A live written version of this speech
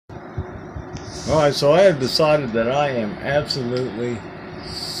Alright, so I have decided that I am absolutely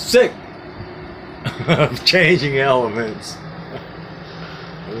sick of changing elements.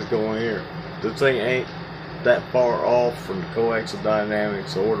 Let's go on here. This thing ain't that far off from the coaxial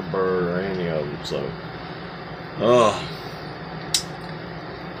dynamics or the bird or any of them, so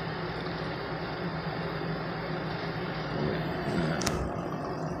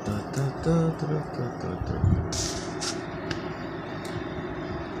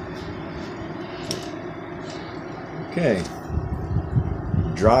okay,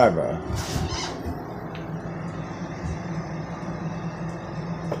 driver.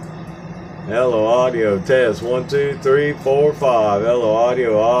 Hello, audio test. 1, 2, 3, 4, 5. Hello,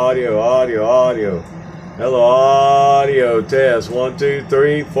 audio. Hello, audio test. 1, 2,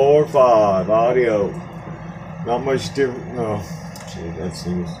 3, 4, 5. Audio. Not much different. No, gee, that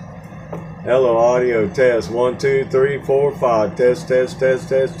seems. Hello, audio test. 1, 2, 3, 4, 5. Test.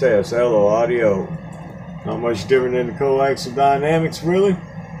 Hello, audio. Not much different than the coaxial dynamics, really.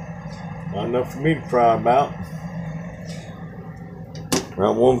 Not enough for me to cry about.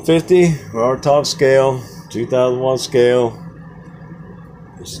 Around 150, our top scale, 2001 scale.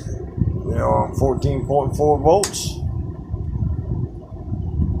 They are 14.4 volts.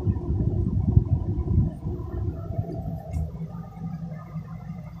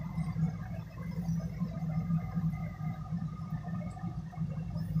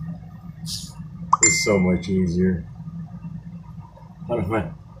 It's so much easier. I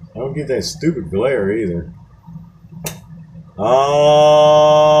don't get that stupid glare either.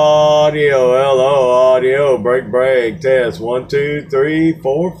 Audio, hello, audio, break, test. 1, 2, 3,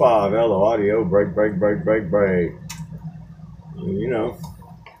 4, 5. Hello, audio, break. You know,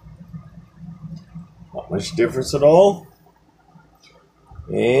 not much difference at all.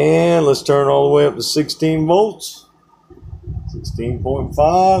 And let's turn all the way up to 16 volts.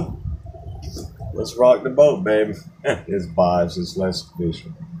 16.5. Let's rock the boat, baby. It's biased, it's less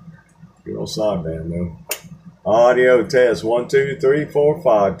efficient. Good old sideband, though. Audio test. 1, 2, 3, 4,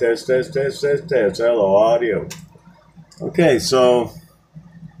 5. Test. Hello, audio. Okay, so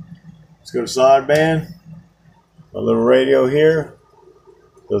let's go to sideband. My little radio here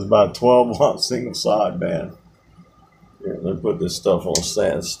does about 12 watt single sideband. Here, let me put this stuff on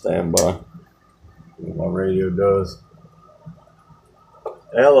standby. What my radio does.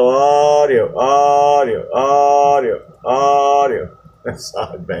 Hello, audio. That's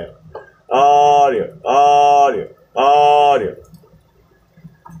sideband. Audio.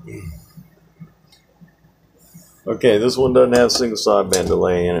 Okay, this one doesn't have single sideband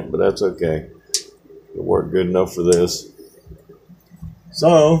delay in it, but that's okay. It'll work good enough for this.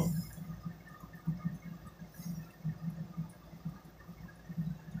 So,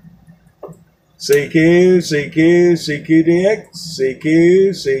 CQDX.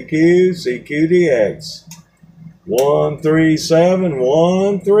 137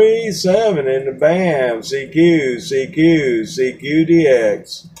 in the BAM. CQDX.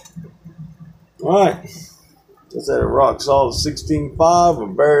 Alright. Just at a rock solid 16.5.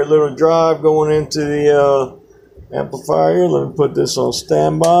 A very little drive going into the amplifier here. Let me put this on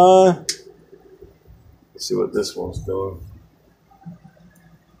standby. Let's see what this one's doing.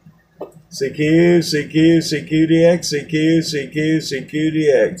 CQDX.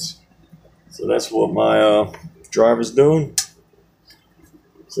 So that's what my driver's doing.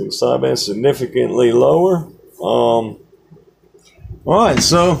 Single sideband significantly lower. Alright,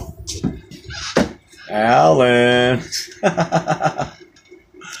 so Alan.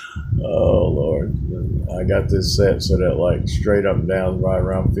 Oh Lord. I got this set so that like straight up and down right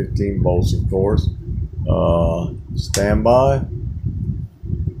around 15 volts, of course. Standby.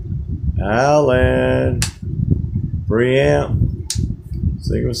 Alan. Preamp.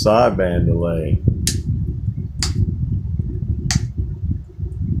 Single sideband delay.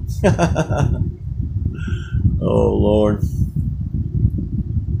 Oh Lord.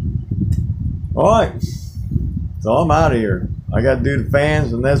 Alright. So I'm out of here. I got to do the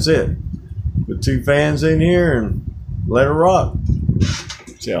fans and that's it. Put 2 fans in here and let it rock.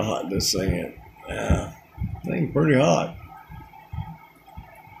 See how hot this thing is. Yeah. Thing pretty hot.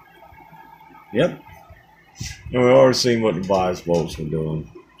 Yep. And we've already seen what the bias volts were doing.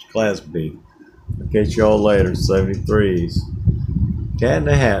 It's Class B. I'll catch y'all later. 73s. Cat in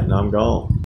the hat and I'm gone.